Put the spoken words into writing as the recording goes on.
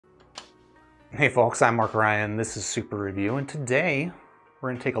Hey folks, I'm Mark Ryan. This is Super Review, and today we're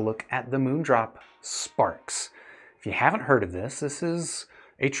going to take a look at the Moondrop Sparks. If you haven't heard of this, this is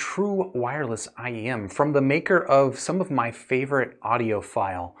a true wireless IEM from the maker of some of my favorite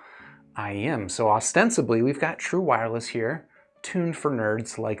audiophile IEMs. So ostensibly, we've got true wireless here, tuned for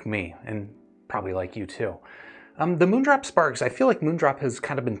nerds like me, and probably like you too. The Moondrop Sparks, I feel like Moondrop has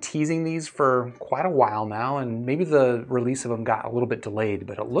kind of been teasing these for quite a while now, and maybe the release of them got a little bit delayed,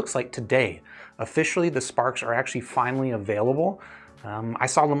 but it looks like today, officially, the Sparks are actually finally available. I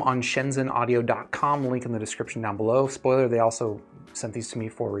saw them on shenzhenaudio.com, link in the description down below. Spoiler, they also sent these to me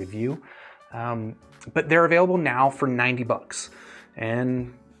for review. But they're available now for 90 bucks.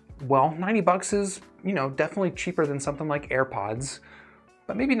 And, well, 90 bucks is, you know, definitely cheaper than something like AirPods,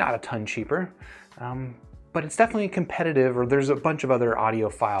 but maybe not a ton cheaper. But it's definitely competitive, or there's a bunch of other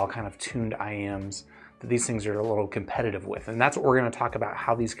audiophile kind of tuned IEMs that these things are a little competitive with. And that's what we're going to talk about,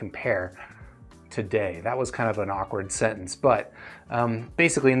 how these compare today. That was kind of an awkward sentence, but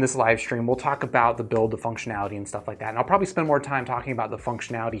basically in this live stream, we'll talk about the build, the functionality and stuff like that. And I'll probably spend more time talking about the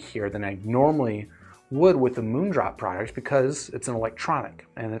functionality here than I normally would with the Moondrop products because it's an electronic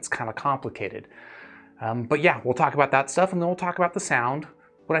and it's kind of complicated. But yeah, we'll talk about that stuff, and then we'll talk about the sound,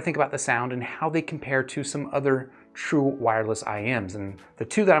 what I think about the sound, and how they compare to some other true wireless IEMs. And the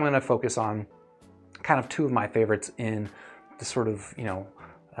two that I'm going to focus on, kind of two of my favorites in the sort of, you know,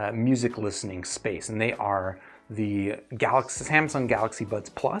 music listening space, and they are the Samsung Galaxy Buds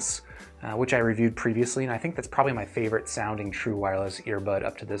Plus, which I reviewed previously, and I think that's probably my favorite sounding true wireless earbud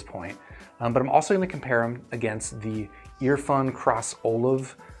up to this point. But I'm also going to compare them against the Earfun Cross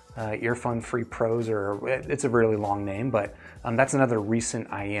Oluv Earfun Free Pros, or it's a really long name, but that's another recent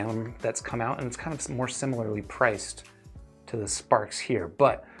IEM that's come out, and it's kind of more similarly priced to the Sparks here.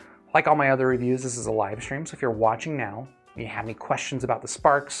 But like all my other reviews, this is a live stream, so if you're watching now, and you have any questions about the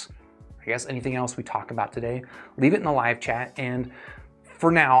Sparks, I guess anything else we talk about today, leave it in the live chat. And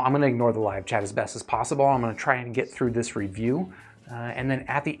for now, I'm going to ignore the live chat as best as possible. I'm going to try and get through this review. And then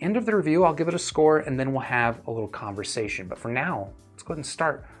at the end of the review, I'll give it a score, and then we'll have a little conversation. But for now, let's go ahead and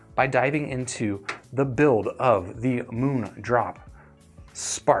start by diving into the build of the Moondrop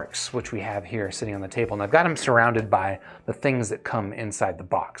Sparks, which we have here sitting on the table. And I've got them surrounded by the things that come inside the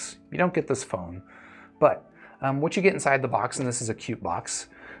box. You don't get this phone, but what you get inside the box, and this is a cute box,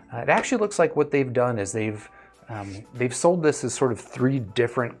 it actually looks like what they've done is they've sold this as sort of 3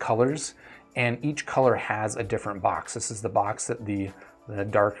 different colors, and each color has a different box. This is the box that the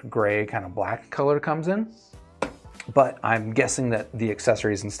dark gray kind of black color comes in, but I'm guessing that the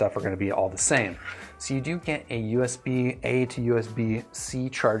accessories and stuff are going to be all the same. So you do get a USB-A to USB-C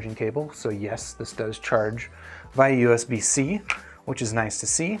charging cable. So yes, this does charge via USB-C, which is nice to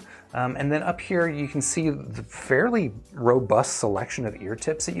see. And then up here you can see the fairly robust selection of ear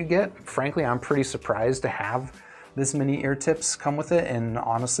tips that you get. Frankly, I'm pretty surprised to have this many ear tips come with it, and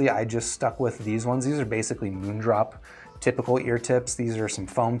honestly I just stuck with these ones. These are basically Moondrop typical ear tips. These are some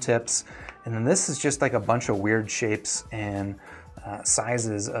foam tips, and then this is just like a bunch of weird shapes and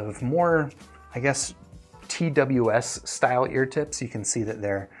sizes of more, I guess, TWS style ear tips. You can see that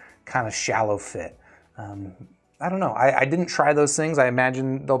they're kind of shallow fit. I don't know, I didn't try those things. I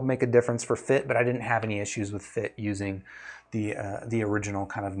imagine they'll make a difference for fit, but I didn't have any issues with fit using the original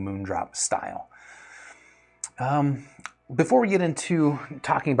kind of Moondrop style. Before we get into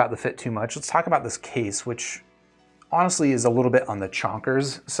talking about the fit too much, let's talk about this case, which honestly is a little bit on the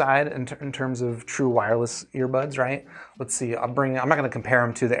chonkers side in terms of true wireless earbuds, right? Let's see, I'm not going to compare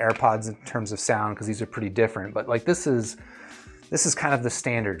them to the AirPods in terms of sound because these are pretty different, but like this is kind of the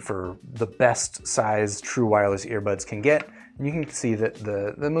standard for the best size true wireless earbuds can get. And you can see that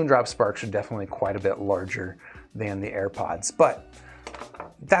the Moondrop Sparks are definitely quite a bit larger than the AirPods, but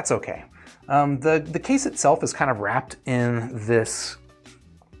that's okay. The case itself is kind of wrapped in this,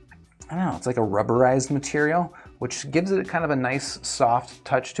 I don't know, it's like a rubberized material, which gives it kind of a nice soft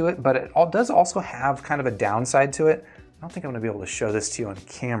touch to it, but it does also have kind of a downside to it. I don't think I'm gonna be able to show this to you on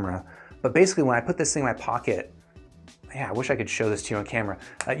camera, but basically when I put this thing in my pocket, yeah, I wish I could show this to you on camera.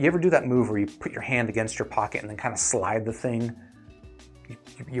 You ever do that move where you put your hand against your pocket and then kind of slide the thing?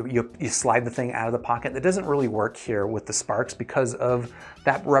 You slide the thing out of the pocket. That doesn't really work here with the Sparks because of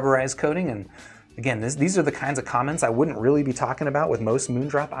that rubberized coating. And again, these are the kinds of comments I wouldn't really be talking about with most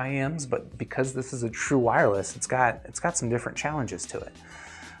Moondrop IEMs, but because this is a true wireless, it's got some different challenges to it.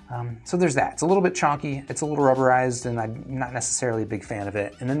 So there's that. It's a little bit chonky, it's a little rubberized, and I'm not necessarily a big fan of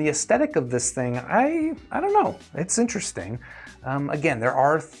it. And then the aesthetic of this thing, I don't know, it's interesting. Again, there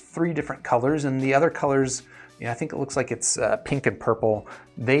are 3 different colors, and the other colors, I think it looks like it's pink and purple.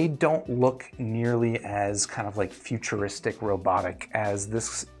 They don't look nearly as kind of like futuristic robotic as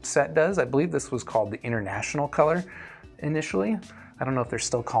this set does. I believe this was called the International color initially. I don't know if they're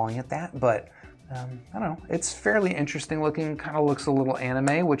still calling it that, but I don't know. It's fairly interesting looking, kind of looks a little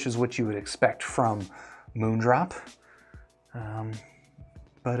anime, which is what you would expect from Moondrop.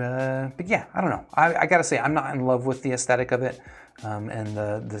 But yeah, I don't know. I gotta say, I'm not in love with the aesthetic of it and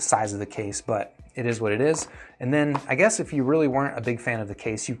the size of the case, but it is what it is. And then I guess if you really weren't a big fan of the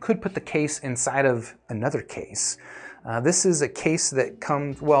case, you could put the case inside of another case. This is a case that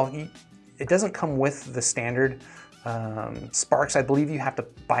comes, well, it doesn't come with the standard Sparks. I believe you have to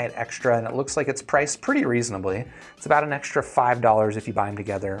buy it extra, and it looks like it's priced pretty reasonably. It's about an extra $5 if you buy them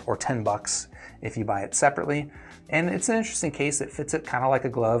together, or 10 bucks if you buy it separately. And it's an interesting case that fits it kind of like a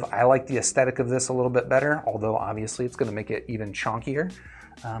glove. I like the aesthetic of this a little bit better, although obviously it's going to make it even chunkier.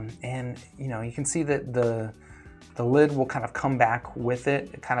 And you can see that the lid will kind of come back with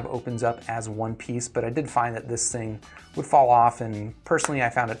it. It kind of opens up as one piece, but I did find that this thing would fall off, and personally I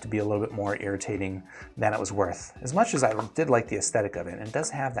found it to be a little bit more irritating than it was worth. As much as I did like the aesthetic of it, and it does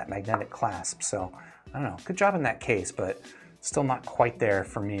have that magnetic clasp, so I don't know, good job in that case, but still not quite there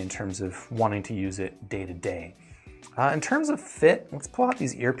for me in terms of wanting to use it day to day. In terms of fit, let's pull out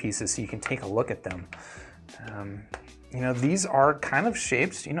these earpieces so you can take a look at them. These are kind of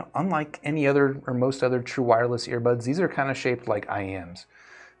shaped, unlike any other or most other true wireless earbuds, these are kind of shaped like IEMs.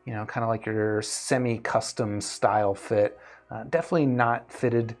 Kind of like your semi-custom style fit. Definitely not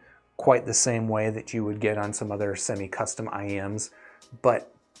fitted quite the same way that you would get on some other semi-custom IEMs,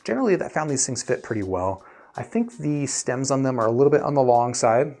 but generally I found these things fit pretty well. I think the stems on them are a little bit on the long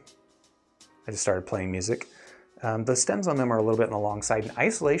side. I just started playing music. The stems on them are a little bit on the long side, and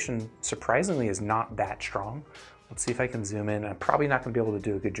isolation surprisingly is not that strong. Let's see if I can zoom in. I'm probably not going to be able to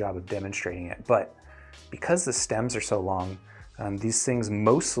do a good job of demonstrating it, but because the stems are so long, these things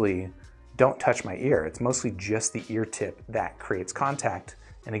mostly don't touch my ear. It's mostly just the ear tip that creates contact.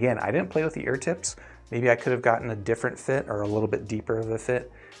 And again, I didn't play with the ear tips. Maybe I could have gotten a different fit or a little bit deeper of a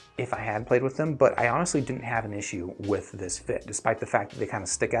fit if I had played with them, but I honestly didn't have an issue with this fit, despite the fact that they kind of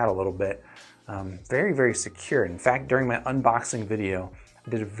stick out a little bit. Very, very secure. In fact, during my unboxing video, I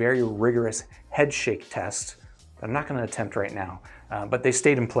did a very rigorous head shake test that I'm not going to attempt right now, but they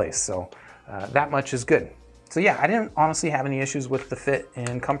stayed in place, so that much is good. So yeah, I didn't honestly have any issues with the fit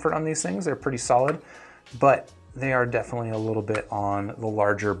and comfort on these things. They're pretty solid, but they are definitely a little bit on the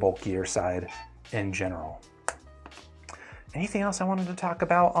larger, bulkier side in general. Anything else I wanted to talk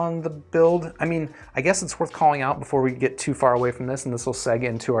about on the build? I mean, I guess it's worth calling out before we get too far away from this, and this will seg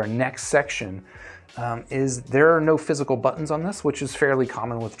into our next section, is there are no physical buttons on this, which is fairly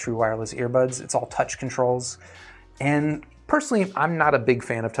common with true wireless earbuds. It's all touch controls. And personally, I'm not a big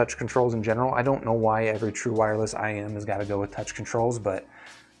fan of touch controls in general. I don't know why every true wireless IM has got to go with touch controls, but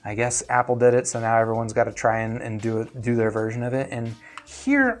I guess Apple did it, so now everyone's got to try and do their version of it. And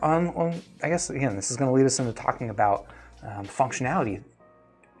here on, I guess, again, this is going to lead us into talking about functionality.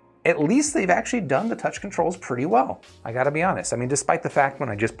 At least they've actually done the touch controls pretty well. I gotta be honest. I mean, despite the fact when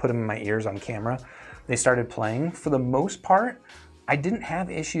I just put them in my ears on camera, they started playing, for the most part, I didn't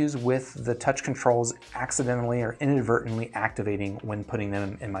have issues with the touch controls accidentally or inadvertently activating when putting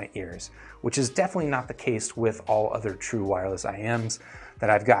them in my ears, which is definitely not the case with all other true wireless IMs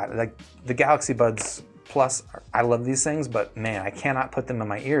that I've got. Like the Galaxy Buds Plus, I love these things, but man, I cannot put them in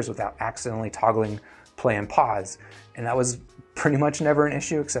my ears without accidentally toggling play and pause. And that was pretty much never an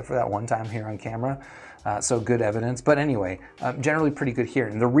issue except for that one time here on camera. So good evidence. But anyway, generally pretty good here.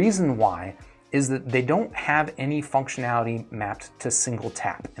 And the reason why is that they don't have any functionality mapped to single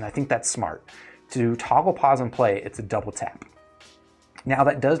tap. And I think that's smart. To toggle pause and play, it's a double tap. Now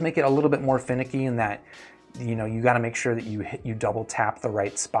that does make it a little bit more finicky in that, you got to make sure that you double tap the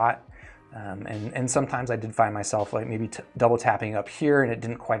right spot. And sometimes I did find myself like maybe double tapping up here and it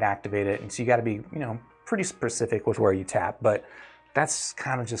didn't quite activate it. And so you got to be, pretty specific with where you tap, but that's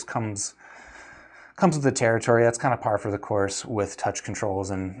kind of just comes with the territory. That's kind of par for the course with touch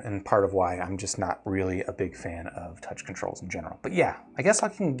controls and part of why I'm just not really a big fan of touch controls in general. But yeah, I guess I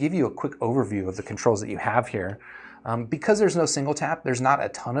can give you a quick overview of the controls that you have here. Because there's no single tap, there's not a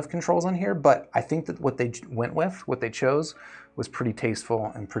ton of controls on here, but I think that what they went with, what they chose, was pretty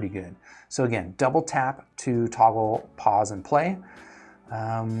tasteful and pretty good. So again, double tap to toggle pause and play.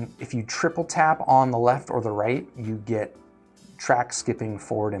 If you triple tap on the left or the right, you get track skipping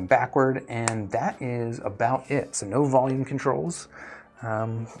forward and backward, and that is about it. So no volume controls,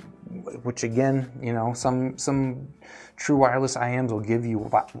 which again, some true wireless IMs will give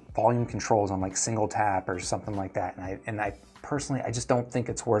you volume controls on like single tap or something like that. And I personally, I just don't think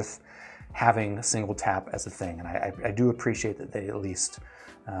it's worth having a single tap as a thing. And I do appreciate that they at least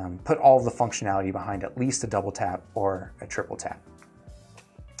put all of the functionality behind at least a double tap or a triple tap.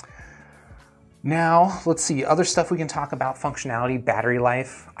 Now, let's see, other stuff we can talk about, functionality, battery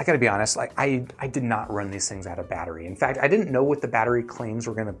life. I gotta be honest, like I did not run these things out of battery. In fact, I didn't know what the battery claims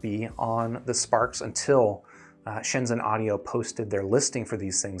were gonna be on the Sparks until Shenzhen Audio posted their listing for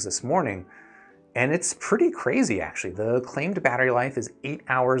these things this morning. And it's pretty crazy, actually. The claimed battery life is 8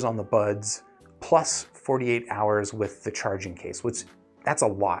 hours on the buds, plus 48 hours with the charging case, which that's a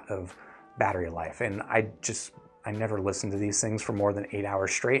lot of battery life. And I never listened to these things for more than 8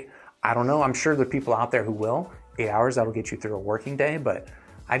 hours straight. I don't know, I'm sure there are people out there who will. 8 hours, that'll get you through a working day, but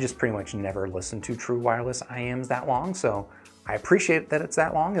I just pretty much never listened to true wireless IEMs that long, so I appreciate that it's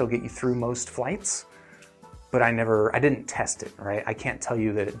that long. It'll get you through most flights, but I didn't test it, right? I can't tell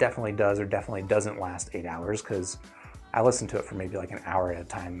you that it definitely does or definitely doesn't last 8 hours, because I listened to it for maybe like an hour at a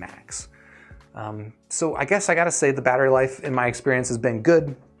time max. So I guess I gotta say the battery life in my experience has been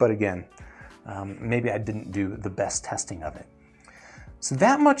good, but again, maybe I didn't do the best testing of it. So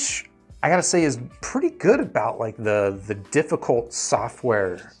that much I gotta say is pretty good about like the difficult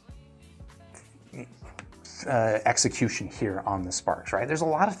software execution here on the Sparks, right? There's a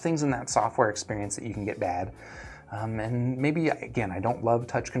lot of things in that software experience that you can get bad. And maybe, again, I don't love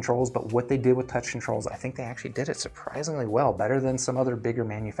touch controls, but what they did with touch controls, I think they actually did it surprisingly well, better than some other bigger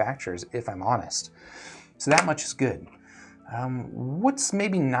manufacturers, if I'm honest. So that much is good. What's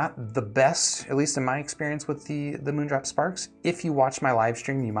maybe not the best, at least in my experience with the Moondrop Sparks, if you watched my live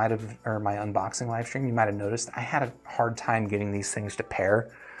stream, you might have, or my unboxing live stream, you might have noticed I had a hard time getting these things to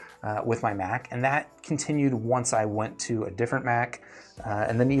pair with my Mac, and that continued once I went to a different Mac,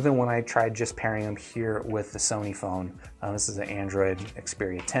 and then even when I tried just pairing them here with the Sony phone. This is an Android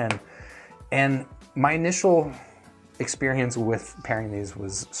Xperia 10, and my initial experience with pairing these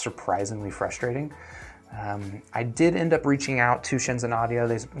was surprisingly frustrating. I did end up reaching out to Shenzhen Audio.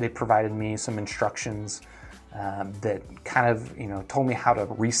 They provided me some instructions that kind of, told me how to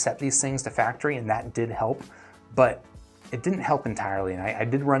reset these things to factory, and that did help, but it didn't help entirely. And I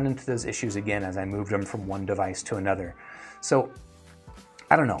did run into those issues again as I moved them from one device to another. So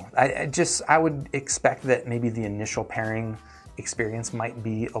I don't know. I would expect that maybe the initial pairing experience might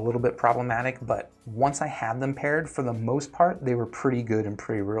be a little bit problematic, but once I had them paired, for the most part, they were pretty good and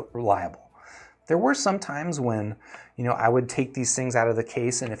pretty reliable. There were some times when, I would take these things out of the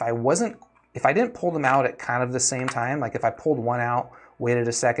case, and if I didn't pull them out at kind of the same time, like if I pulled one out, waited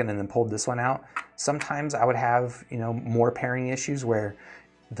a second, and then pulled this one out, sometimes I would have, more pairing issues where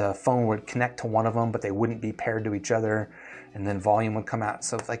the phone would connect to one of them, but they wouldn't be paired to each other, and then volume would come out.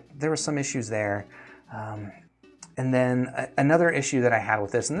 So like there were some issues there. And then another issue that I had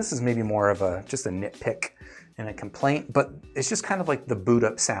with this, and this is maybe more of just a nitpick and a complaint, but it's just kind of like the boot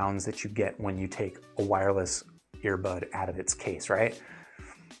up sounds that you get when you take a wireless earbud out of its case, right?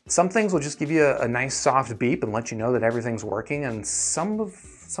 Some things will just give you a nice soft beep and let you know that everything's working, and some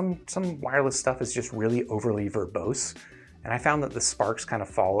wireless stuff is just really overly verbose. And I found that the Sparks kind of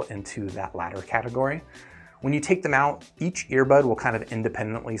fall into that latter category. When you take them out, each earbud will kind of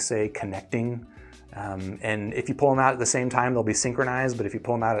independently say connecting. And if you pull them out at the same time, they'll be synchronized, but if you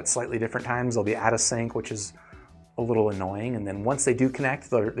pull them out at slightly different times, they'll be out of sync, which is a little annoying. And then once they do connect,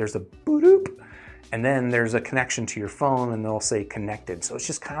 there's a boot-oop, and then there's a connection to your phone, and they'll say connected. So it's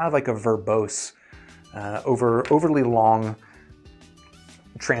just kind of like a verbose, overly long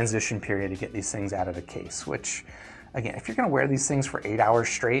transition period to get these things out of the case, which, again, if you're gonna wear these things for 8 hours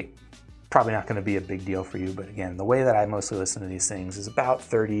straight, probably not gonna be a big deal for you. But again, the way that I mostly listen to these things is about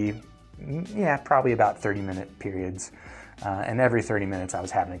probably about 30-minute periods. And every 30 minutes I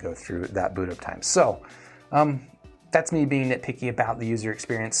was having to go through that boot up time. So that's me being nitpicky about the user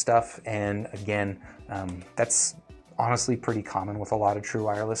experience stuff. And again, that's honestly pretty common with a lot of true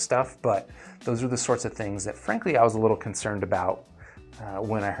wireless stuff, but those are the sorts of things that frankly I was a little concerned about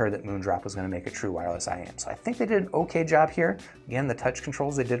when I heard that Moondrop was going to make a true wireless IEM. So I think they did an okay job here. Again, the touch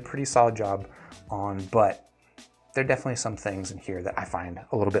controls they did a pretty solid job on, but there are definitely some things in here that I find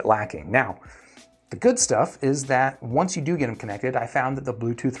a little bit lacking. Now, the good stuff is that once you do get them connected, I found that the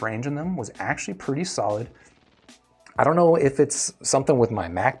Bluetooth range in them was actually pretty solid. I don't know if it's something with my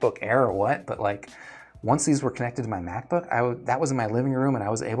MacBook Air or what, but like once these were connected to my MacBook, that was in my living room, and I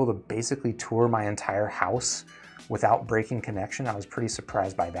was able to basically tour my entire house without breaking connection. I was pretty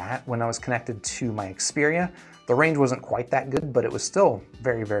surprised by that. When I was connected to my Xperia, the range wasn't quite that good, but it was still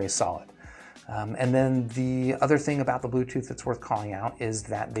very, very solid. And then the other thing about the Bluetooth that's worth calling out is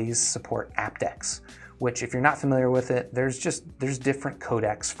that these support aptX, which if you're not familiar with it, there's different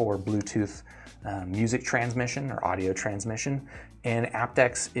codecs for Bluetooth music transmission or audio transmission, and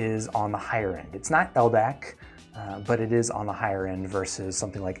aptX is on the higher end. It's not LDAC, but it is on the higher end versus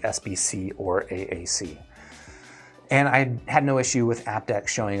something like SBC or AAC. And I had no issue with aptX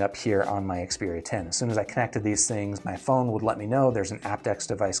showing up here on my Xperia 10. As soon as I connected these things, my phone would let me know there's an aptX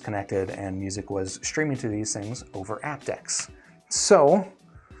device connected and music was streaming to these things over aptX. So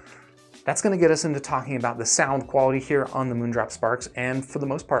that's gonna get us into talking about the sound quality here on the Moondrop Sparks. And for the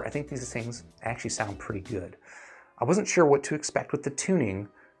most part, I think these things actually sound pretty good. I wasn't sure what to expect with the tuning.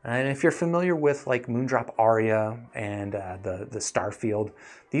 And if you're familiar with like Moondrop Aria and the Starfield,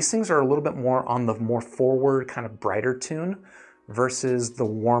 these things are a little bit more on the more forward, kind of brighter tune versus the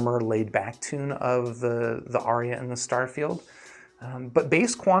warmer, laid-back tune of the Aria and the Starfield. But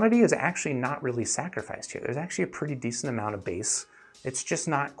bass quantity is actually not really sacrificed here. There's actually a pretty decent amount of bass. It's just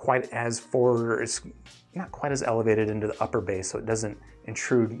not quite as forward, or it's not quite as elevated into the upper bass, so it doesn't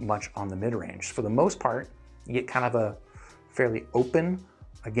intrude much on the mid-range. For the most part, you get kind of a fairly open,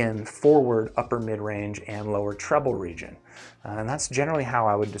 again, forward upper mid-range and lower treble region. And that's generally how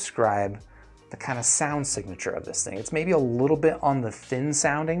I would describe the kind of sound signature of this thing. It's maybe a little bit on the thin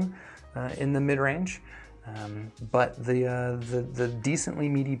sounding in the mid-range, but the decently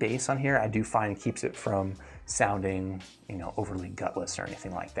meaty bass on here I do find keeps it from sounding, you know, overly gutless or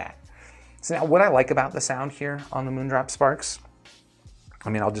anything like that. So now what I like about the sound here on the Moondrop Sparks, I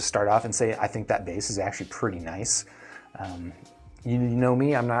mean, I'll just start off and say I think that bass is actually pretty nice. You know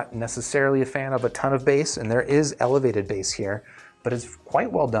me, I'm not necessarily a fan of a ton of bass, and there is elevated bass here, but it's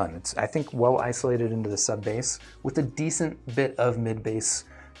quite well done. It's, I think, well isolated into the sub bass with a decent bit of mid bass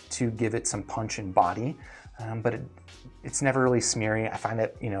to give it some punch and body, but it's never really smeary. I find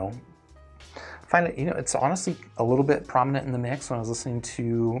it, it's honestly a little bit prominent in the mix when I was listening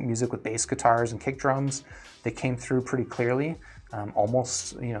to music with bass guitars and kick drums. They came through pretty clearly,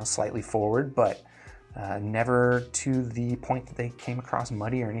 almost, slightly forward, but never to the point that they came across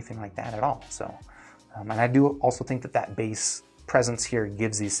muddy or anything like that at all. So, and I do also think that that bass presence here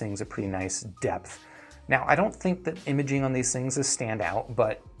gives these things a pretty nice depth. Now, I don't think that imaging on these things is standout,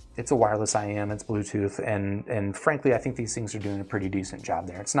 but it's a wireless IM, it's Bluetooth, and frankly, I think these things are doing a pretty decent job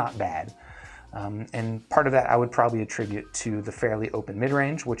there. It's not bad. And part of that I would probably attribute to the fairly open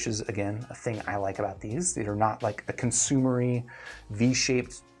mid-range, which is, again, a thing I like about these. They are not like a consumery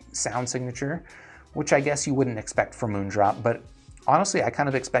V-shaped sound signature, which I guess you wouldn't expect from Moondrop, but honestly, I kind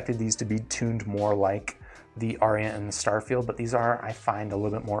of expected these to be tuned more like the Aria and the Starfield, but these are, I find, a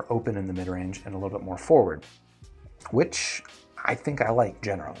little bit more open in the mid-range and a little bit more forward, which I think I like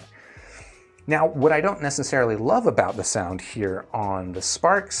generally. Now, what I don't necessarily love about the sound here on the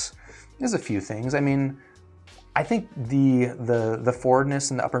Sparks is a few things. I mean, I think the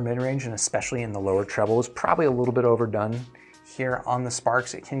forwardness in the upper mid-range, and especially in the lower treble, is probably a little bit overdone here on the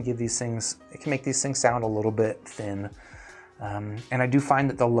Sparks. It can give these things, it can make these things sound a little bit thin. And I do find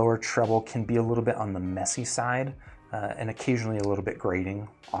that the lower treble can be a little bit on the messy side and occasionally a little bit grating,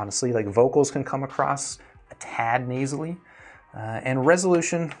 honestly. Like vocals can come across a tad nasally. And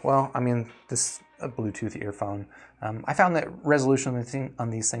resolution, well, I mean, this a Bluetooth earphone. I found that resolution on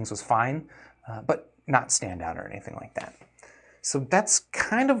these things was fine, but not standout or anything like that. So that's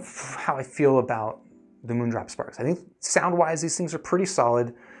kind of how I feel about the Moondrop Sparks. I think sound-wise, these things are pretty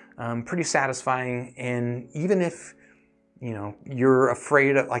solid, pretty satisfying, and even if, you're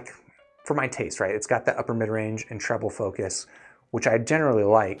afraid of, like, for my taste, right, it's got that upper mid-range and treble focus, which I generally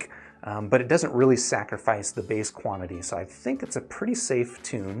like, but it doesn't really sacrifice the bass quantity, so I think it's a pretty safe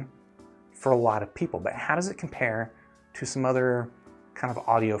tune for a lot of people. But how does it compare to some other kind of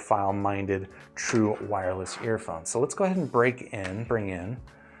audiophile-minded true wireless earphones? So let's go ahead and bring in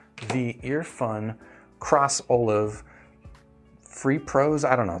the Earfun Cross Oluv Free Pros.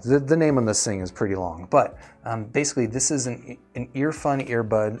 I don't know, the name on this thing is pretty long, but basically this is an Earfun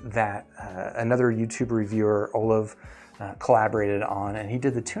earbud that another YouTube reviewer, Oluv, collaborated on, and he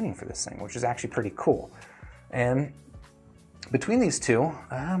did the tuning for this thing, which is actually pretty cool. And between these two,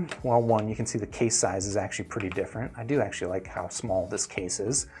 well, one, you can see the case size is actually pretty different. I do actually like how small this case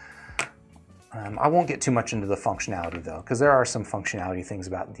is. I won't get too much into the functionality though, because there are some functionality things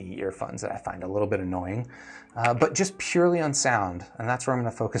about the earphones that I find a little bit annoying, but just purely on sound, and that's where I'm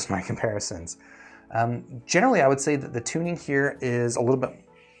going to focus my comparisons. Generally, I would say that the tuning here is a little bit,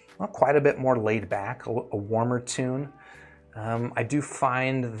 well, quite a bit more laid back, a warmer tune. I do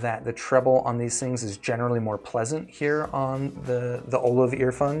find that the treble on these things is generally more pleasant here on the Oluv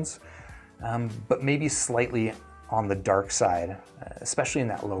earphones, but maybe slightly on the dark side, especially in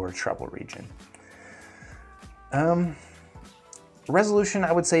that lower treble region. Resolution,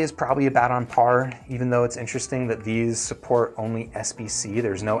 I would say, is probably about on par, even though it's interesting that these support only SBC.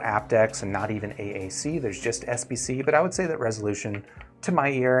 There's no aptX and not even AAC. There's just SBC, but I would say that resolution, to my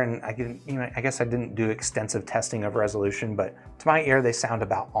ear, and I guess I didn't do extensive testing of resolution, but to my ear, they sound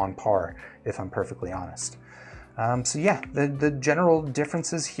about on par, if I'm perfectly honest. So yeah, the general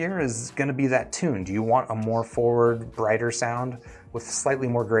differences here is going to be that tune. Do you want a more forward, brighter sound with slightly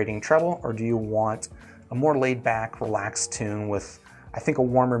more grating treble, or do you want a more laid back, relaxed tune with, I think, a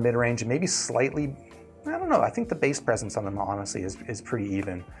warmer mid-range and maybe slightly, I don't know, I think the bass presence on them honestly is pretty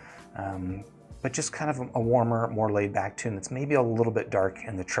even. But just kind of a warmer, more laid back tune that's maybe a little bit dark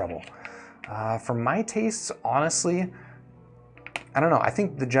in the treble. For my tastes, honestly, I don't know, I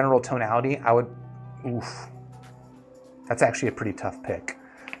think the general tonality, I would, that's actually a pretty tough pick,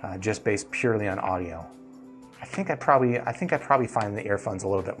 just based purely on audio. I think I'd probably find the Earfun's a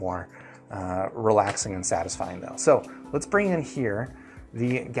little bit more relaxing and satisfying though. So let's bring in here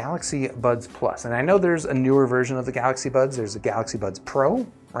the Galaxy Buds Plus. And I know there's a newer version of the Galaxy Buds. There's the Galaxy Buds Pro,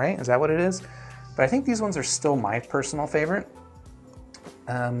 right? Is that what it is? But I think these ones are still my personal favorite.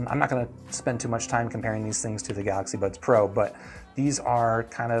 I'm not gonna spend too much time comparing these things to the Galaxy Buds Pro, but these are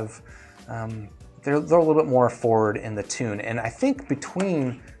kind of, they're a little bit more forward in the tune. And I think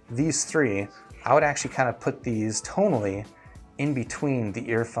between these three, I would actually kind of put these tonally in between the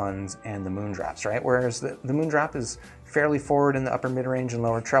Earfuns and the Moondrops, right? Whereas the Moondrop is fairly forward in the upper mid-range and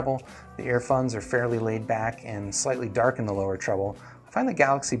lower treble. The Earfuns are fairly laid back and slightly dark in the lower treble. I find the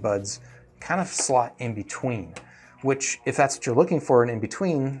Galaxy Buds kind of slot in between, which, if that's what you're looking for, an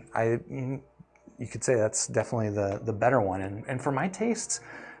in-between, you could say that's definitely the better one. And for my tastes,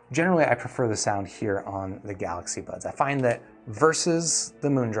 generally I prefer the sound here on the Galaxy Buds. I find that versus the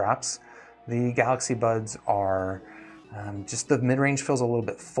Moondrops, the Galaxy Buds are just the mid-range feels a little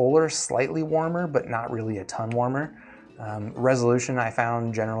bit fuller, slightly warmer, but not really a ton warmer. Resolution I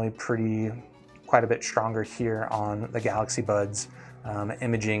found generally quite a bit stronger here on the Galaxy Buds.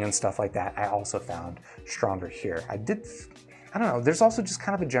 Imaging and stuff like that I also found stronger here. I don't know, there's also just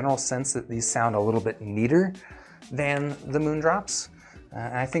kind of a general sense that these sound a little bit neater than the Moondrops.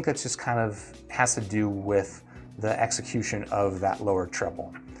 And I think that's just kind of has to do with the execution of that lower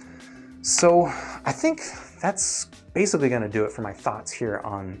treble. So I think that's basically going to do it for my thoughts here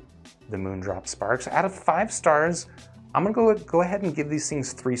on the Moondrop Sparks. Out of 5 stars, I'm going to go ahead and give these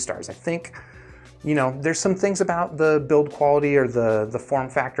things 3 stars. I think, you know, there's some things about the build quality or the form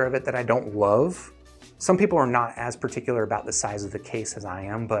factor of it that I don't love. Some people are not as particular about the size of the case as I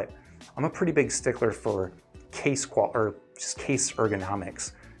am, but I'm a pretty big stickler for case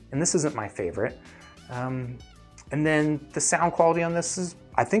ergonomics, and this isn't my favorite. And then the sound quality on this is,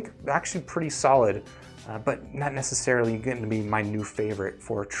 I think, actually pretty solid, but not necessarily going to be my new favorite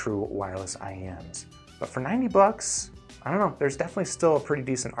for true wireless IEMs. But for 90 bucks, I don't know, there's definitely still a pretty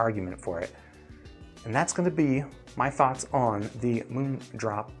decent argument for it. And that's going to be my thoughts on the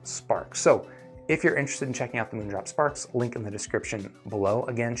Moondrop Sparks. So if you're interested in checking out the Moondrop Sparks, link in the description below.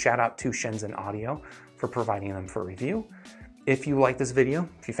 Again, shout out to Shenzhen Audio for providing them for review. If you like this video,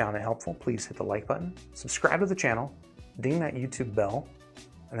 if you found it helpful, please hit the like button, subscribe to the channel, ding that YouTube bell,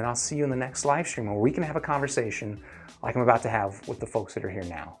 and then I'll see you in the next live stream where we can have a conversation like I'm about to have with the folks that are here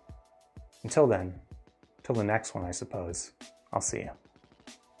now. Until then, till the next one, I suppose, I'll see you.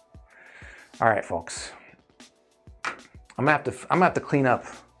 All right, folks, I'm gonna have to clean up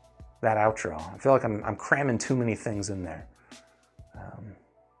that outro. I feel like I'm cramming too many things in there.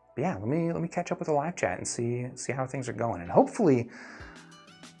 But yeah, let me catch up with the live chat and see how things are going. And hopefully,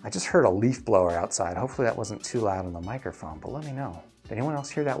 I just heard a leaf blower outside. Hopefully that wasn't too loud on the microphone, but let me know. Did anyone else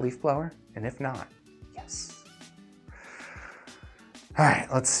hear that leaf blower? And if not, yes. All right,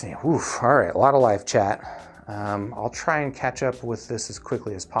 let's see. Oof, all right, a lot of live chat. I'll try and catch up with this as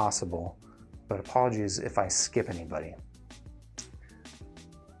quickly as possible, but apologies if I skip anybody.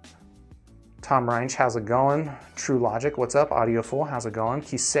 Tom Reinsch, how's it going? True Logic, what's up? Audioful, how's it going?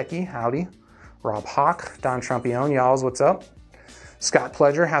 Kiseki, howdy. Rob Hawk, Don Trumpione, y'all's, what's up? Scott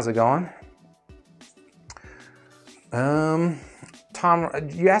Pledger, how's it going? Tom,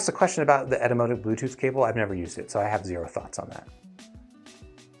 you asked a question about the Etymotic Bluetooth cable. I've never used it, so I have 0 thoughts on that.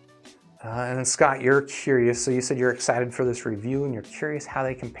 And then Scott, you're curious. So you said you're excited for this review and you're curious how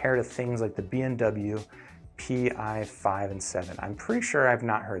they compare to things like the B&W PI 5 and 7. I'm pretty sure I've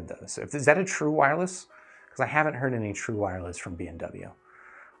not heard those. Is that a true wireless? Because I haven't heard any true wireless from B&W.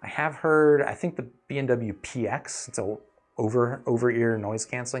 I have heard, I think the B&W PX, it's a over-ear noise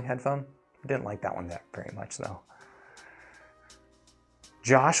canceling headphone. I didn't like that one that very much though.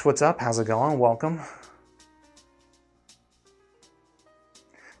 Josh, what's up? How's it going? Welcome.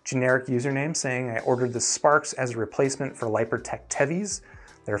 generic username saying, I ordered the Sparks as a replacement for Lipertech Tevis.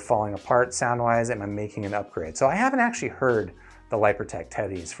 They're falling apart sound-wise, and I'm making an upgrade. So I haven't actually heard the Lipertech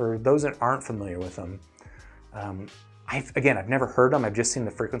Tevis. For those that aren't familiar with them, I've never heard them. I've just seen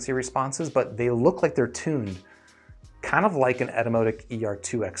the frequency responses, but they look like they're tuned kind of like an Etymotic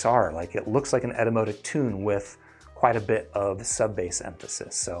ER2XR. Like it looks like an Etymotic tune with quite a bit of sub-bass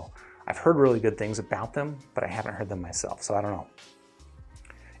emphasis. So I've heard really good things about them, but I haven't heard them myself, so I don't know.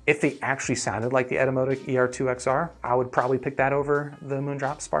 If they actually sounded like the Etymotic ER2XR, I would probably pick that over the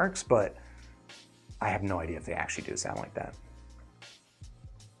Moondrop Sparks, but I have no idea if they actually do sound like that.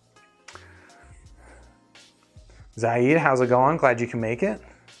 Zaid, how's it going? Glad you can make it.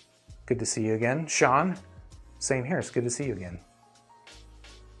 Good to see you again. Sean, same here, it's good to see you again.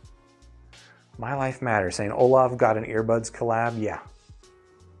 My Life Matters saying Oluv got an earbuds collab. Yeah,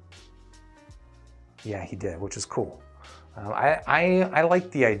 he did, which is cool. I like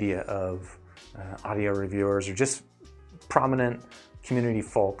the idea of audio reviewers or just prominent community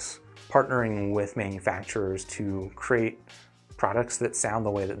folks partnering with manufacturers to create products that sound the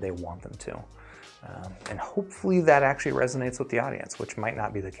way that they want them to. And hopefully that actually resonates with the audience, which might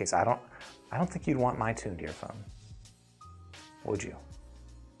not be the case. I don't think you'd want my tuned earphone, would you?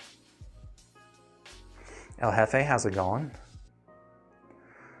 El Jefe, how's it going?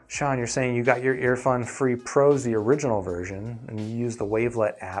 Sean, you're saying you got your Earfun Free Pros, the original version, and you use the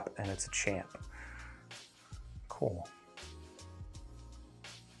Wavelet app, and it's a champ. Cool.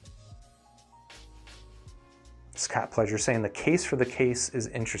 Scott Pleasure saying the case for the case is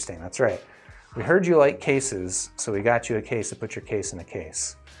interesting. That's right. We heard you like cases, so we got you a case to put your case in a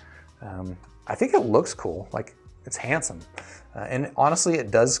case. I think it looks cool. Like, it's handsome. And honestly,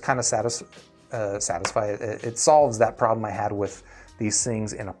 it does kind of satisfy. It solves that problem I had with these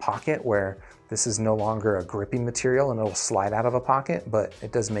things in a pocket, where this is no longer a gripping material and it'll slide out of a pocket, but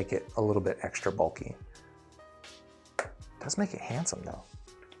it does make it a little bit extra bulky. It does make it handsome though.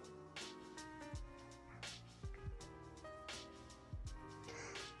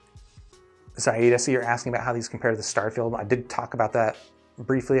 Saeed, I see you're asking about how these compare to the Starfield. I did talk about that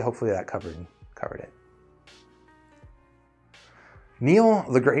briefly. Hopefully that covered it. Neil,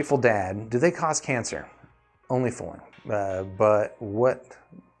 the Grateful Dad, do they cause cancer? Only fooling. But what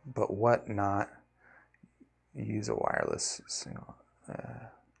not use a wireless signal?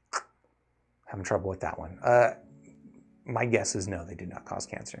 Having trouble with that one. My guess is no, they do not cause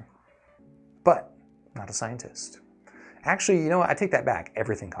cancer. But not a scientist. Actually, you know what? I take that back.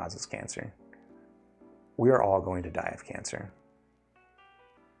 Everything causes cancer. We are all going to die of cancer.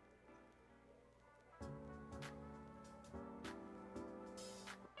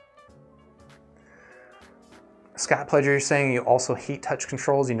 Scott Pledger, you're saying you also hate touch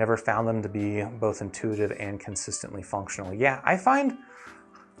controls. You never found them to be both intuitive and consistently functional. Yeah, I find,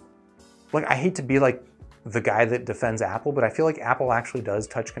 like, I hate to be like the guy that defends Apple, but I feel like Apple actually does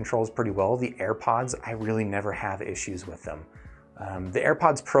touch controls pretty well. The AirPods, I really never have issues with them. The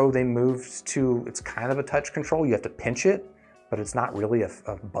AirPods Pro, they moved to, it's kind of a touch control. You have to pinch it, but it's not really a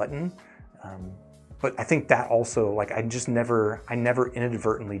button. But I think that also, like, I never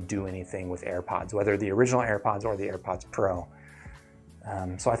inadvertently do anything with AirPods, whether the original AirPods or the AirPods Pro.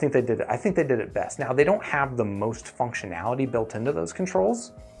 So I think they did it best. Now, they don't have the most functionality built into those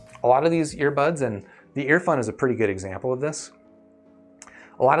controls. A lot of these earbuds, and the Earfun is a pretty good example of this.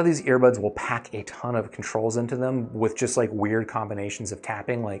 A lot of these earbuds will pack a ton of controls into them with just like weird combinations of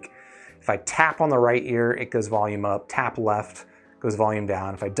tapping. Like if I tap on the right ear, it goes volume up, tap left, goes volume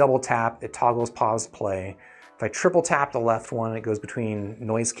down. If I double tap, it toggles pause play. If I triple tap the left one, it goes between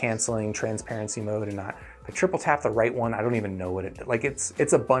noise canceling, transparency mode, and not. If I triple tap the right one, I don't even know what it, like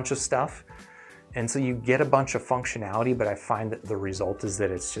it's a bunch of stuff. And so you get a bunch of functionality, but I find that the result is that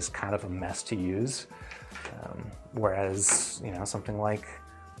it's just kind of a mess to use. Whereas, you know, something like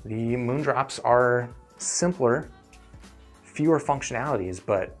the Moondrops are simpler, fewer functionalities,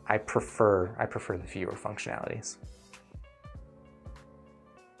 but I prefer the fewer functionalities.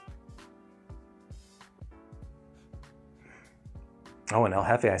 Oh, and El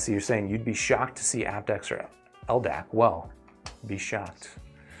Jefe, I see you're saying you'd be shocked to see aptX or LDAC. Well, be shocked.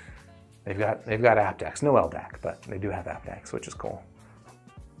 They've got aptX, no LDAC, but they do have aptX, which is cool.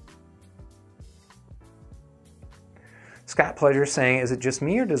 Scott Pleasure saying, is it just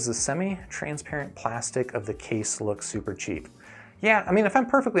me or does the semi-transparent plastic of the case look super cheap? Yeah, I mean, if I'm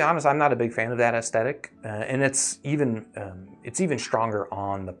perfectly honest, I'm not a big fan of that aesthetic, and it's even stronger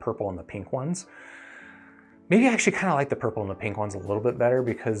on the purple and the pink ones. Maybe I actually kind of like the purple and the pink ones a little bit better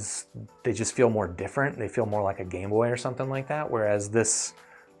because they just feel more different. They feel more like a Game Boy or something like that. Whereas this,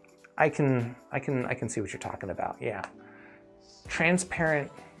 I can see what you're talking about. Yeah,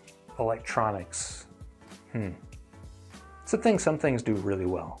 transparent electronics. It's a thing some things do really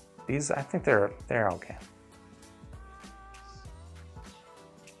well. These, I think they're okay.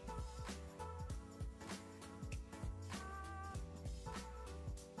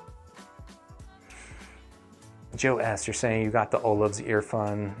 Joe S., you're saying you got the Oluv's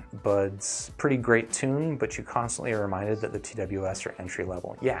Earfun buds. Pretty great tune, but you constantly are reminded that the TWS are entry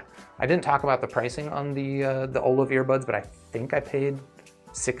level. Yeah, I didn't talk about the pricing on the Oluv earbuds, but I think I paid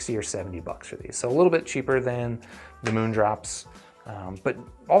 60 or 70 bucks for these. So a little bit cheaper than the Moondrops, but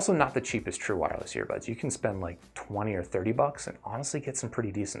also not the cheapest true wireless earbuds. You can spend like 20 or 30 bucks and honestly get some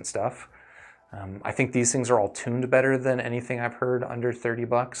pretty decent stuff. I think these things are all tuned better than anything I've heard under 30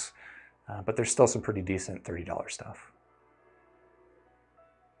 bucks. But there's still some pretty decent $30 stuff.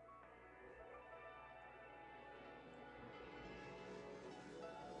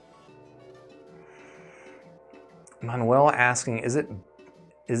 Manuel asking, is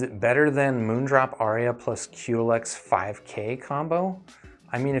it better than Moondrop Aria plus Codecs 5K combo?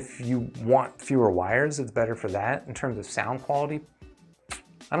 I mean, if you want fewer wires, it's better for that. In terms of sound quality,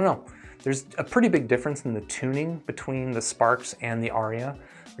 I don't know. There's a pretty big difference in the tuning between the Sparks and the Aria.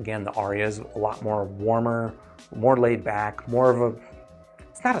 Again, the Aria is a lot more warmer, more laid back, more of a,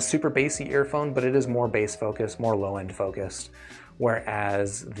 it's not a super bassy earphone, but it is more bass focused, more low end focused.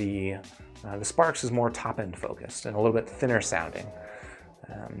 Whereas the Sparks is more top end focused and a little bit thinner sounding.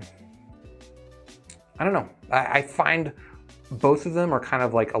 I don't know. I find both of them are kind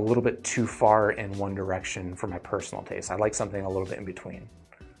of like a little bit too far in one direction for my personal taste. I like something a little bit in between.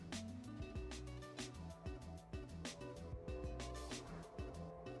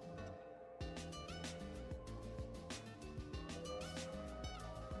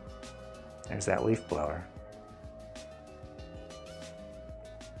 There's that leaf blower.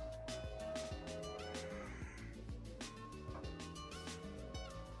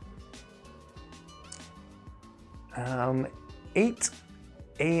 Um,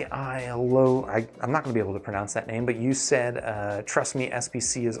 8AI low, I'm not going to be able to pronounce that name, but you said, trust me,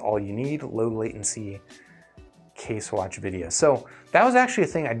 SBC is all you need, low latency case watch video. So that was actually a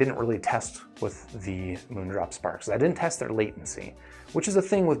thing I didn't really test with the Moondrop Sparks. I didn't test their latency, which is a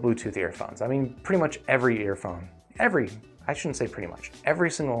thing with Bluetooth earphones. I mean, pretty much every earphone, I shouldn't say pretty much, every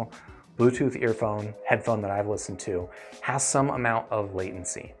single Bluetooth earphone, headphone that I've listened to has some amount of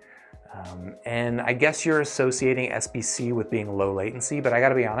latency. And I guess you're associating SBC with being low latency, but I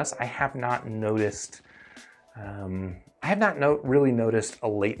gotta be honest, I have not noticed, really noticed a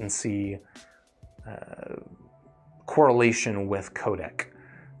latency correlation with codec.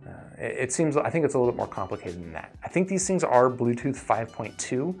 It seems, I think it's a little bit more complicated than that. I think these things are Bluetooth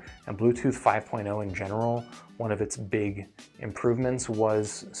 5.2 and Bluetooth 5.0 in general. One of its big improvements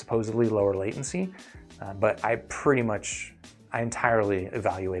was supposedly lower latency, but I entirely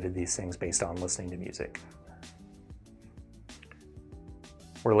evaluated these things based on listening to music.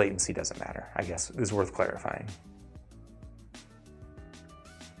 Where latency doesn't matter, I guess, is worth clarifying.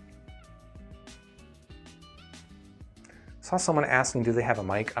 Saw someone asking, do they have a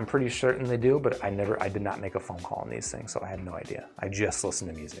mic? I'm pretty certain they do, but I did not make a phone call on these things, so I have no idea. I just listen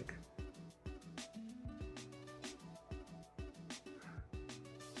to music.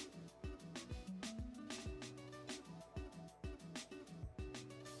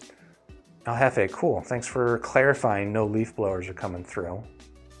 El Jefe, cool. Thanks for clarifying no leaf blowers are coming through.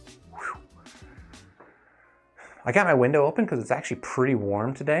 Whew. I got my window open because it's actually pretty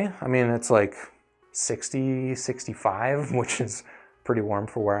warm today. I mean, it's like 60, 65, which is pretty warm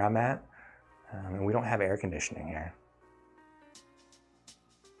for where I'm at. And we don't have air conditioning here.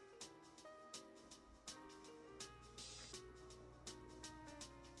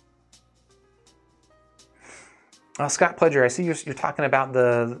 Scott Pledger, I see you're talking about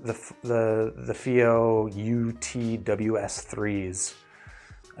the FIO UTWS3s.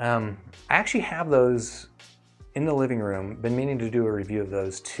 I actually have those in the living room. Been meaning to do a review of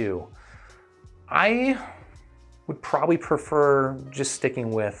those too. I would probably prefer just sticking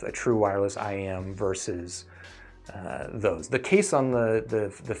with a true wireless IEM versus those. The case on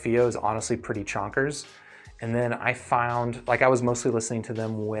the FIO is honestly pretty chonkers. And then I found, like I was mostly listening to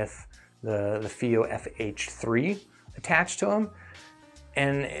them with the FIO FH3 attached to them.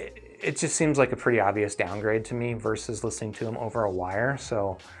 And it just seems like a pretty obvious downgrade to me versus listening to them over a wire.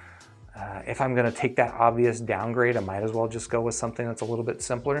 So if I'm gonna take that obvious downgrade, I might as well just go with something that's a little bit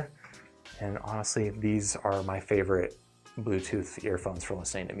simpler. And honestly, these are my favorite Bluetooth earphones for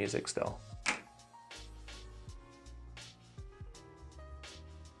listening to music still.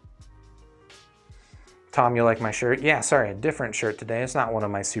 Tom, you like my shirt? Yeah, sorry, a different shirt today. It's not one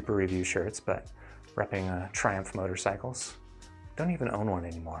of my super review shirts, but repping Triumph motorcycles. don't even own one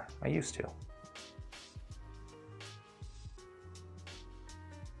anymore. I used to.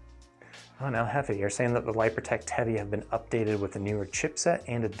 Oh, now Heavy, you're saying that the Light Protect Heavy have been updated with a newer chipset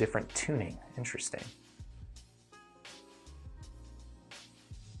and a different tuning. Interesting.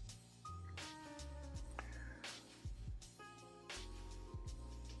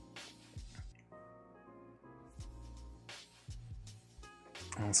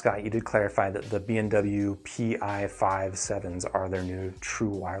 And Scott, you did clarify that the B&W PI57s are their new true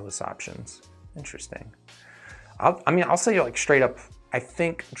wireless options. Interesting. I'll say like straight up, I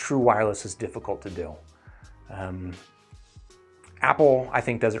think true wireless is difficult to do. Apple, I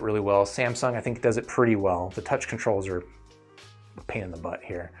think, does it really well. Samsung, I think, does it pretty well. The touch controls are a pain in the butt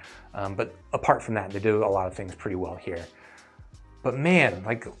here. But apart from that, they do a lot of things pretty well here. But man,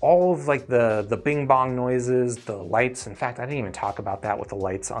 like all of like the bing bong noises, the lights. In fact, I didn't even talk about that with the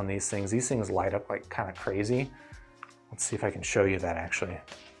lights on these things. These things light up like kind of crazy. Let's see if I can show you that actually.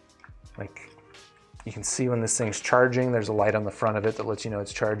 Like you can see when this thing's charging, there's a light on the front of it that lets you know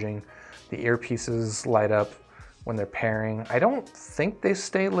it's charging. The earpieces light up when they're pairing. I don't think they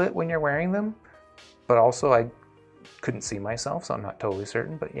stay lit when you're wearing them, but also I couldn't see myself, so I'm not totally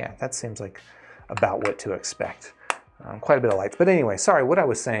certain. But yeah, that seems like about what to expect. Quite a bit of lights. But anyway, sorry, what I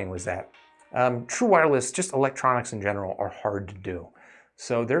was saying was that true wireless, just electronics in general, are hard to do.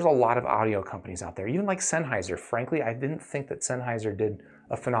 So there's a lot of audio companies out there, even like Sennheiser. Frankly, I didn't think that Sennheiser did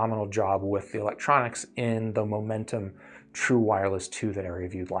a phenomenal job with the electronics in the Momentum True Wireless 2 that I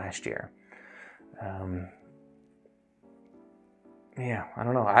reviewed last year. Yeah, I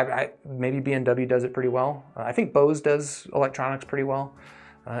don't know. Maybe B&W does it pretty well. I think Bose does electronics pretty well.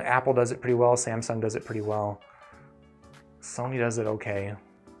 Apple does it pretty well. Samsung does it pretty well. Sony does it okay.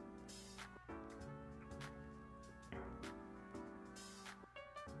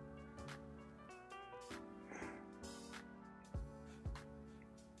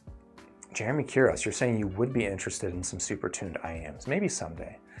 Jeremy Kuros, you're saying you would be interested in some super tuned IEMs. Maybe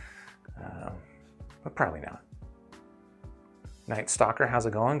someday, but probably not. Night Stalker, how's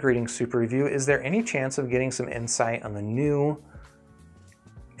it going? Greetings, Super Review. Is there any chance of getting some insight on the new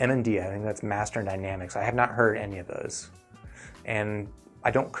M&D? I think that's Master Dynamics. I have not heard any of those. And I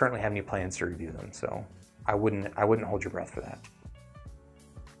don't currently have any plans to review them, so I wouldn't hold your breath for that.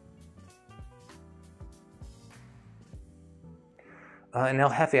 And El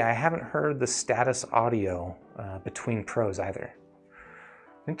Jefe, I haven't heard the status audio between pros either.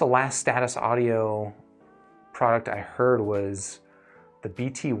 I think the last status audio product I heard was the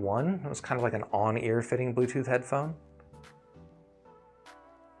BT1. It was kind of like an on-ear fitting Bluetooth headphone.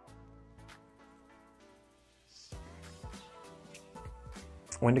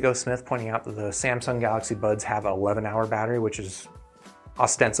 Wendigo Smith pointing out that the Samsung Galaxy Buds have an 11-hour battery, which is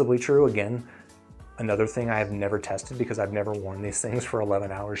ostensibly true. Again, another thing I have never tested because I've never worn these things for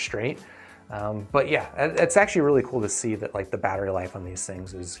 11 hours straight. But yeah, it's actually really cool to see that like the battery life on these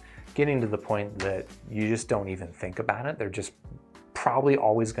things is getting to the point that you just don't even think about it. They're just probably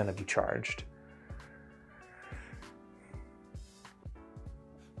always going to be charged.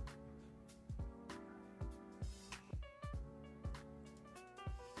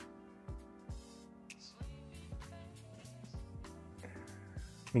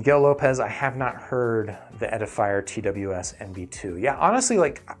 Miguel Lopez, I have not heard the Edifier TWS MB2. Yeah, honestly,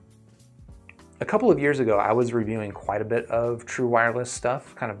 like a couple of years ago, I was reviewing quite a bit of true wireless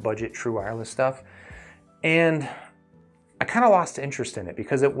stuff, kind of budget true wireless stuff, and I kind of lost interest in it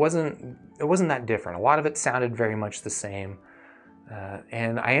because it wasn't that different. A lot of it sounded very much the same,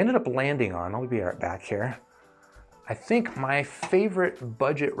 and I ended up landing on, I'll be right back here, I think my favorite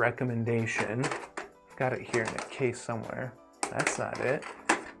budget recommendation, I've got it here in a case somewhere, that's not it.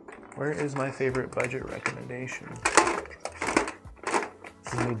 Where is my favorite budget recommendation?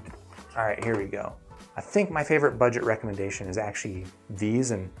 All right, here we go. I think my favorite budget recommendation is actually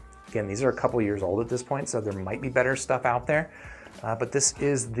these, and again, these are a couple years old at this point, so there might be better stuff out there, but this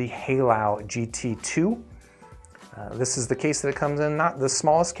is the Halau GT2. This is the case that it comes in, not the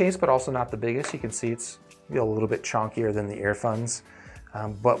smallest case, but also not the biggest. You can see it's a little bit chunkier than the Earfuns,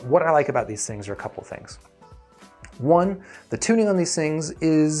 but what I like about these things are a couple things. One, the tuning on these things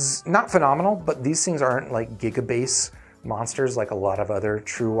is not phenomenal, but these things aren't like gigabase monsters like a lot of other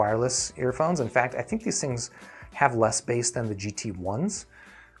true wireless earphones. In fact, I think these things have less bass than the GT1s,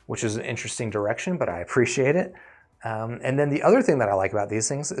 which is an interesting direction, but I appreciate it. And then the other thing that I like about these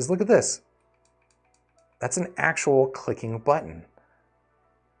things is look at this. That's an actual clicking button,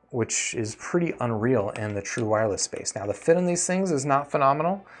 which is pretty unreal in the true wireless space. Now, the fit on these things is not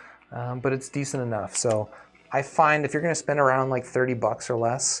phenomenal, but it's decent enough. So I find if you're going to spend around like 30 bucks or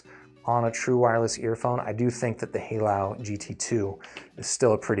less on a true wireless earphone, I do think that the Halo GT2 is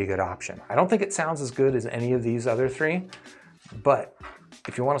still a pretty good option. I don't think it sounds as good as any of these other three, but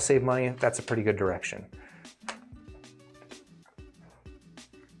if you want to save money, that's a pretty good direction.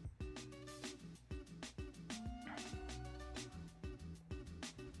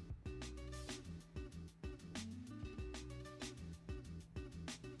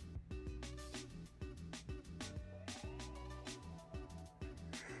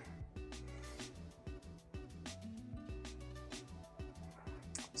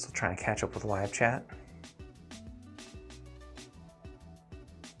 Still trying to catch up with live chat.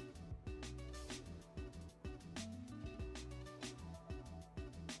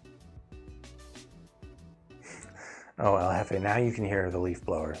 Oh, LFA, now you can hear the leaf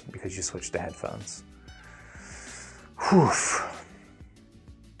blower because you switched to headphones. Whew.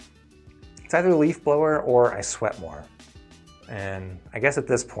 It's either the leaf blower or I sweat more. And I guess at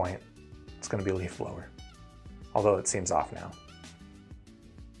this point, it's going to be leaf blower. Although it seems off now.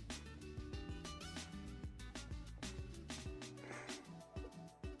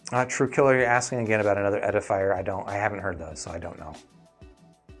 True Killer, you're asking again about another edifier. I haven't heard those, so I don't know.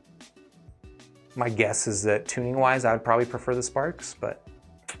 My guess is that tuning-wise, I would probably prefer the Sparks, but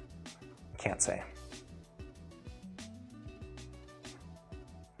can't say.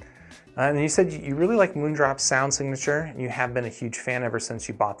 And you said you really like Moondrop's sound signature, and you have been a huge fan ever since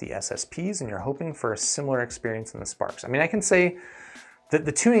you bought the SSPs, and you're hoping for a similar experience in the Sparks. I mean, I can say that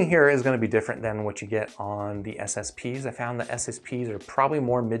the tuning here is going to be different than what you get on the SSPs. I found the SSPs are probably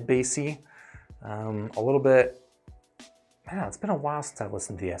more mid-bassy, a little bit. Man, it's been a while since I've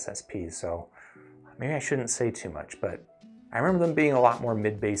listened to the SSPs, so maybe I shouldn't say too much, but I remember them being a lot more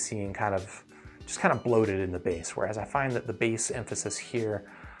mid-bassy and just kind of bloated in the bass, whereas I find that the bass emphasis here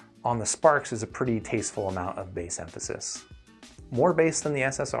on the Sparks is a pretty tasteful amount of bass emphasis. More bass than the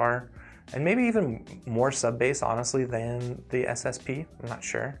SSR, and maybe even more sub-bass, honestly, than the SSP. I'm not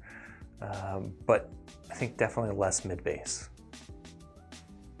sure, but I think definitely less mid-bass.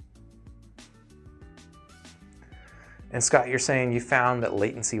 And Scott, you're saying you found that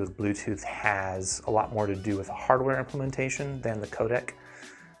latency with Bluetooth has a lot more to do with a hardware implementation than the codec,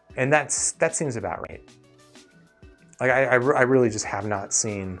 and that seems about right. Like I really just have not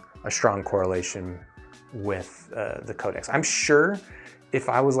seen a strong correlation with the codecs. I'm sure if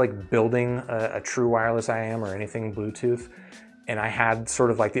I was like building a true wireless IM or anything Bluetooth, and I had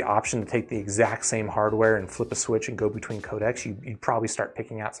sort of like the option to take the exact same hardware and flip a switch and go between codecs, you'd probably start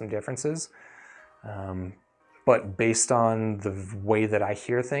picking out some differences. But based on the way that I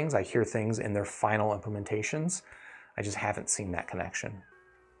hear things in their final implementations, I just haven't seen that connection.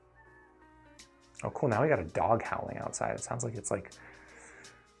 Oh, cool, now we got a dog howling outside. It sounds like it's like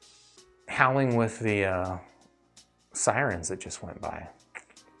howling with the sirens that just went by.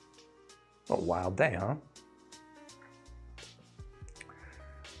 What a wild day, huh?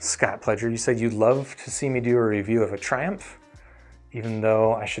 Scott Pledger, you said you'd love to see me do a review of a Triumph, even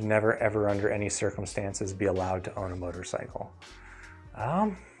though I should never, ever, under any circumstances, be allowed to own a motorcycle.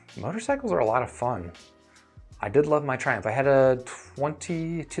 Motorcycles are a lot of fun. I did love my Triumph. I had a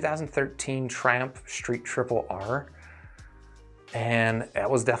 2013 Triumph Street Triple R, and that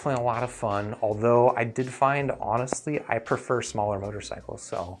was definitely a lot of fun, although I did find, honestly, I prefer smaller motorcycles,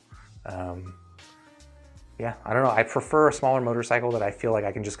 so yeah, I don't know. I prefer a smaller motorcycle that I feel like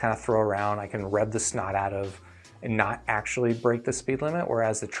I can just kind of throw around, I can rev the snot out of, and not actually break the speed limit,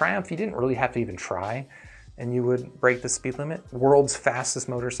 whereas the Triumph, you didn't really have to even try, and you would break the speed limit. World's fastest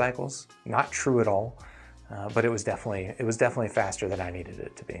motorcycles, not true at all, but it was definitely faster than I needed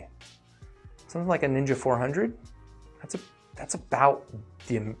it to be. Something like a Ninja 400, that's about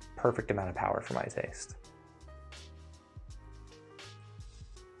the perfect amount of power for my taste.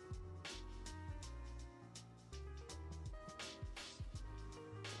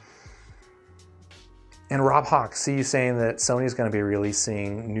 And Rob Hawk, see you saying that Sony's going to be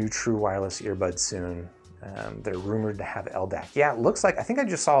releasing new true wireless earbuds soon. They're rumored to have LDAC. Yeah, it looks like, I think I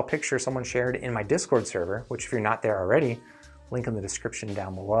just saw a picture someone shared in my Discord server, which if you're not there already, link in the description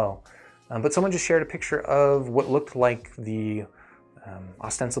down below. But someone just shared a picture of what looked like the,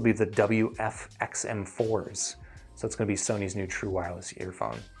 ostensibly the WF-XM4s. So it's going to be Sony's new true wireless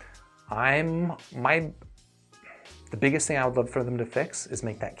earphone. The biggest thing I would love for them to fix is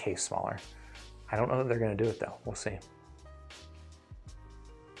make that case smaller. I don't know that they're going to do it though. We'll see.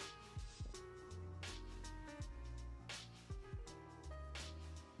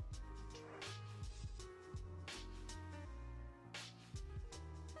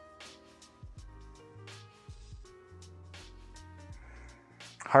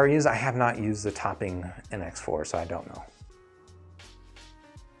 I have not used the topping NX4, so I don't know.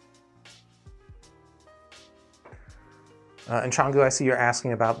 And Changu, I see you're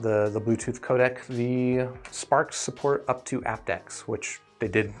asking about the Bluetooth codec. The Sparks support up to aptX, which they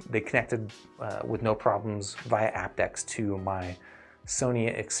did. They connected with no problems via aptX to my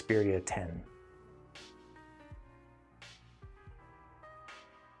Sony Xperia 10.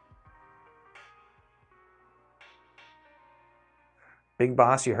 Big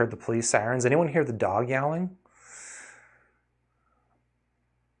Boss, you heard the police sirens. Anyone hear the dog yowling?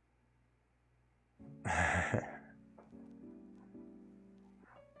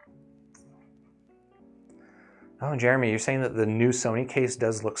 Oh, Jeremy, you're saying that the new Sony case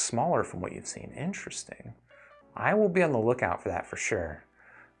does look smaller from what you've seen. Interesting. I will be on the lookout for that for sure.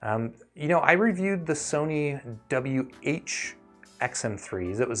 You know, I reviewed the Sony WH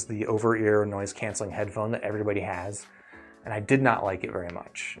XM3s. It was the over-ear noise canceling headphone that everybody has, and I did not like it very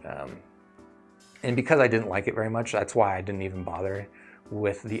much. And because I didn't like it very much, that's why I didn't even bother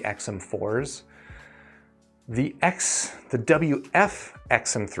with the XM4s. The WF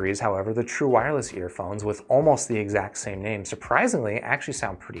XM3s, however, the true wireless earphones with almost the exact same name, surprisingly actually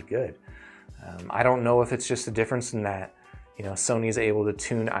sound pretty good. I don't know if it's just a difference in that, you know, Sony is able to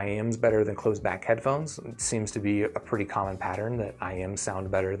tune IEMs better than closed back headphones. It seems to be a pretty common pattern that IEMs sound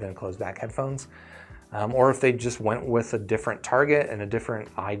better than closed back headphones. Or if they just went with a different target and a different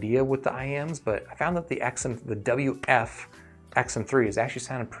idea with the IEMs, but I found that the WF XM3s actually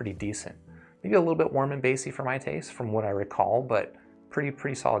sounded pretty decent. Maybe a little bit warm and bassy for my taste from what I recall, but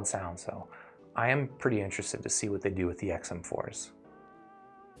pretty solid sound. So I am pretty interested to see what they do with the XM4s.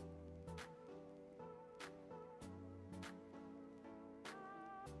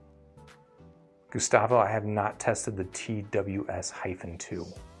 Gustavo, I have not tested the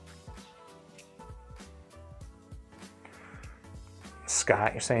TWS-2.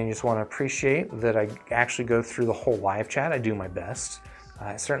 Scott, you're saying you just want to appreciate that I actually go through the whole live chat. I do my best.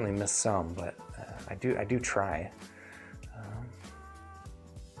 I certainly miss some, but I do try.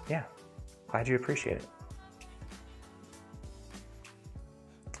 Yeah, glad you appreciate it.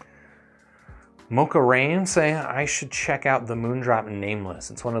 Mocha Rain saying I should check out the Moondrop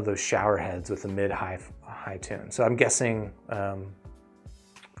Nameless. It's one of those shower heads with a mid-high tune. So I'm guessing,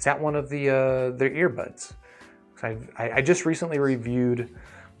 is that one of their earbuds? I just recently reviewed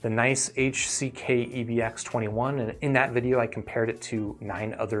the nice HCK EBX21, and in that video I compared it to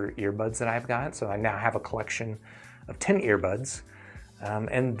 9 other earbuds that I've got. So I now have a collection of 10 earbuds,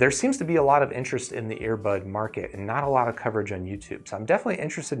 and there seems to be a lot of interest in the earbud market and not a lot of coverage on YouTube. So I'm definitely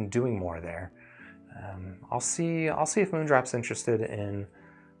interested in doing more there. I'll see if Moondrop's interested in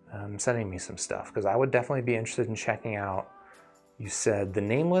sending me some stuff, because I would definitely be interested in checking out, you said the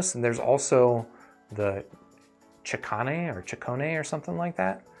Nameless, and there's also the Chicone or something like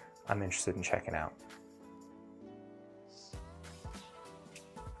that. I'm interested in checking out.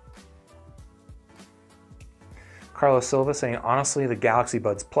 Carlos Silva saying, honestly, the Galaxy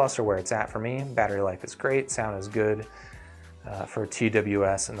Buds Plus are where it's at for me. Battery life is great, sound is good for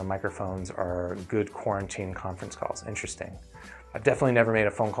TWS, and the microphones are good quarantine conference calls. Interesting. I've definitely never made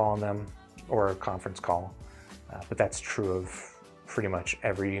a phone call on them or a conference call, but that's true of pretty much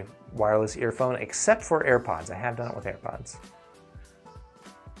every wireless earphone except for AirPods. I have done it with AirPods.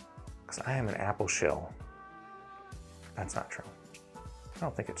 Because I am an Apple shill. That's not true. I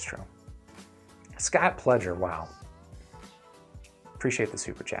don't think it's true. Scott Pledger, wow. Appreciate the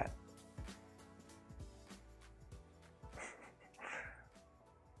super chat.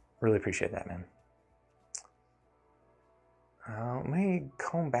 Really appreciate that, man. Let me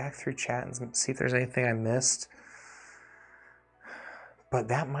comb back through chat and see if there's anything I missed. But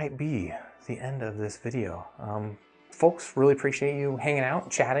that might be the end of this video. Folks, really appreciate you hanging out,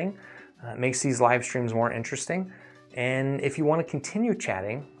 chatting. It makes these live streams more interesting. And if you want to continue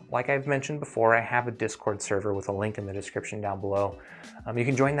chatting, like I've mentioned before, I have a Discord server with a link in the description down below. You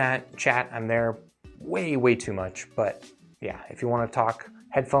can join that chat. I'm there way too much. But yeah, if you want to talk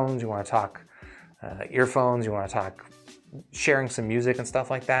headphones, you want to talk earphones, you want to talk sharing some music and stuff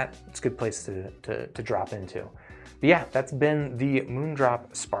like that, it's a good place to drop into. But yeah, that's been the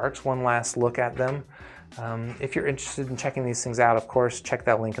Moondrop Sparks. One last look at them. If you're interested in checking these things out, of course, check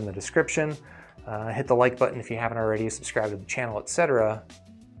that link in the description. Hit the like button if you haven't already, subscribe to the channel, etc.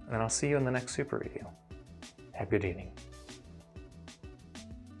 And then I'll see you in the next super review. Have a good evening.